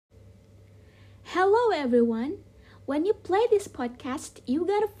Hello everyone! When you play this podcast, you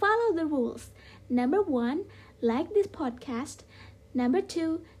gotta follow the rules. Number 1, like this podcast. Number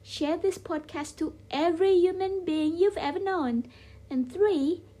 2, share this podcast to every human being you've ever known. And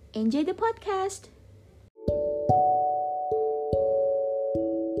 3, enjoy the podcast.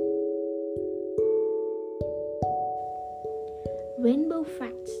 Rainbow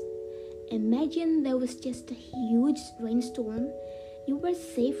facts. Imagine there was just a huge rainstorm. You were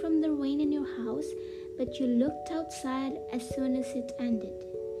safe from the rain in your house, but you looked outside as soon as it ended.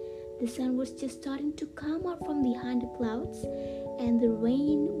 The sun was just starting to come out from behind the clouds, and the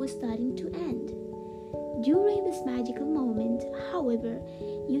rain was starting to end. During this magical moment, however,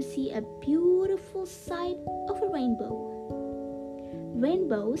 you see a beautiful sight of a rainbow.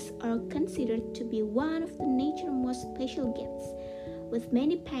 Rainbows are considered to be one of the nature's most special gifts, with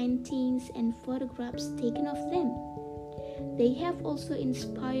many paintings and photographs taken of them. They have also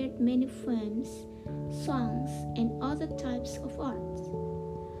inspired many films, songs, and other types of art.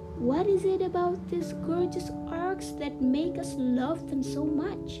 What is it about these gorgeous arcs that make us love them so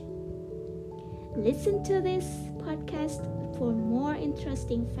much? Listen to this podcast for more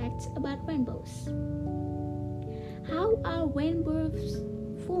interesting facts about rainbows. How are rainbows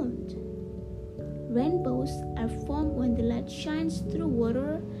formed? Rainbows are formed when the light shines through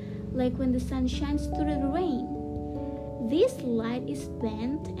water, like when the sun shines through the rain. This light is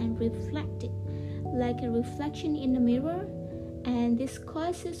bent and reflected, like a reflection in a mirror, and this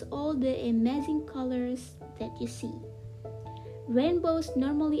causes all the amazing colors that you see. Rainbows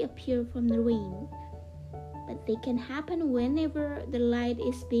normally appear from the rain, but they can happen whenever the light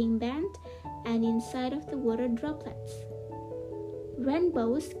is being bent and inside of the water droplets.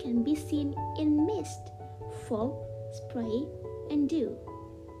 Rainbows can be seen in mist, fog, spray, and dew.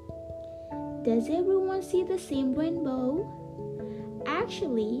 Does everyone see the same rainbow?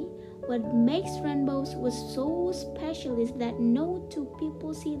 Actually, what makes rainbows so special is that no two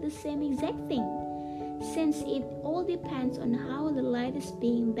people see the same exact thing, since it all depends on how the light is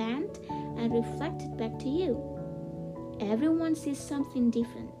being bent and reflected back to you. Everyone sees something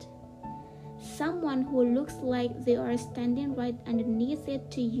different. Someone who looks like they are standing right underneath it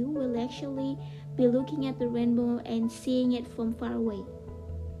to you will actually be looking at the rainbow and seeing it from far away.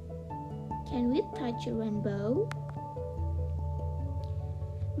 Can we touch a rainbow?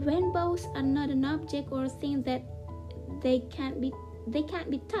 Rainbows are not an object or thing that they can't be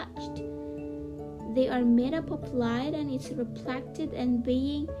touched. They are made up of light and it's reflected and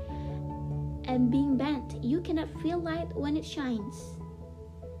being bent. You cannot feel light when it shines.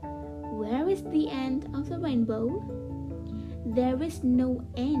 Where is the end of the rainbow? There is no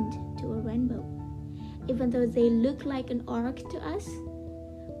end to a rainbow. Even though they look like an arc to us,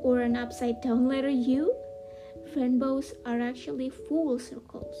 or an upside down letter U, rainbows are actually full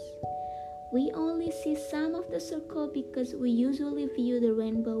circles. We only see some of the circle because we usually view the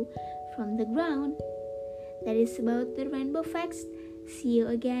rainbow from the ground. That is about the rainbow facts. See you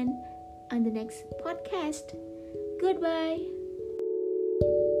again on the next podcast. Goodbye.